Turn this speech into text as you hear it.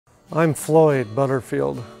I'm Floyd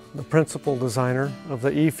Butterfield, the principal designer of the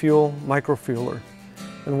eFuel MicroFueler,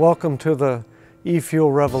 and welcome to the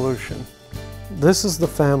eFuel revolution. This is the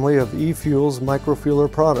family of eFuel's MicroFueler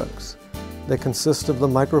products. They consist of the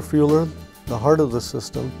MicroFueler, the heart of the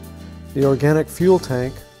system, the organic fuel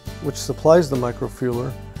tank, which supplies the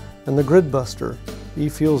MicroFueler, and the Grid Buster,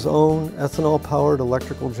 eFuel's own ethanol-powered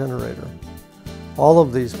electrical generator. All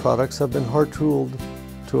of these products have been hard-tooled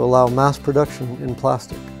to allow mass production in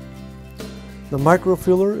plastic. The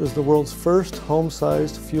MicroFueler is the world's first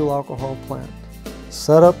home-sized fuel alcohol plant.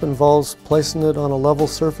 Setup involves placing it on a level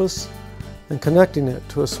surface and connecting it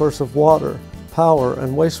to a source of water, power,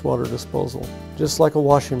 and wastewater disposal, just like a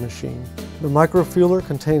washing machine. The MicroFueler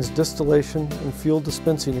contains distillation and fuel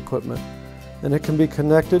dispensing equipment, and it can be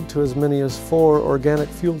connected to as many as 4 organic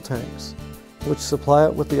fuel tanks, which supply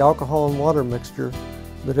it with the alcohol and water mixture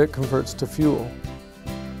that it converts to fuel.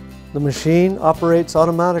 The machine operates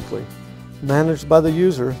automatically, managed by the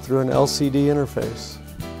user through an LCD interface.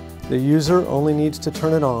 The user only needs to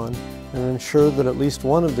turn it on and ensure that at least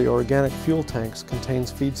one of the organic fuel tanks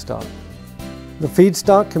contains feedstock. The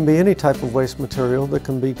feedstock can be any type of waste material that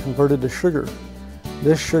can be converted to sugar.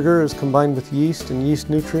 This sugar is combined with yeast and yeast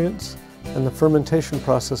nutrients, and the fermentation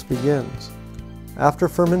process begins. After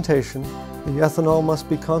fermentation, the ethanol must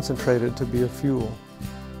be concentrated to be a fuel.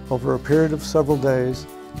 Over a period of several days,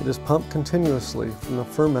 it is pumped continuously from the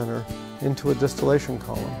fermenter into a distillation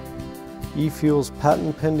column. eFuel's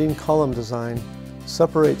patent-pending column design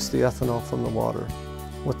separates the ethanol from the water,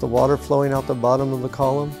 with the water flowing out the bottom of the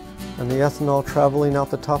column and the ethanol traveling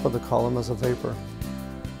out the top of the column as a vapor.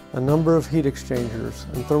 A number of heat exchangers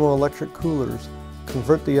and thermoelectric coolers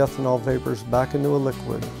convert the ethanol vapors back into a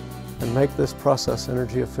liquid and make this process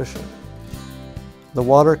energy efficient. The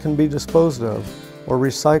water can be disposed of or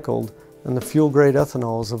recycled, and the fuel-grade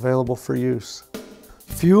ethanol is available for use.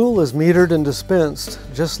 Fuel is metered and dispensed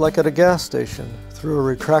just like at a gas station through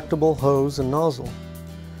a retractable hose and nozzle.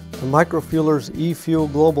 The MicroFueler's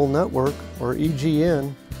eFuel Global Network, or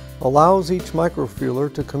EGN, allows each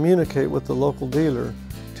MicroFueler to communicate with the local dealer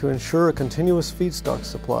to ensure a continuous feedstock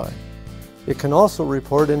supply. It can also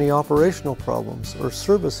report any operational problems or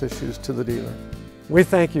service issues to the dealer. We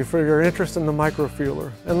thank you for your interest in the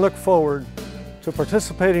MicroFueler and look forward to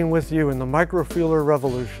participating with you in the MicroFueler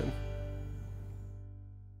revolution.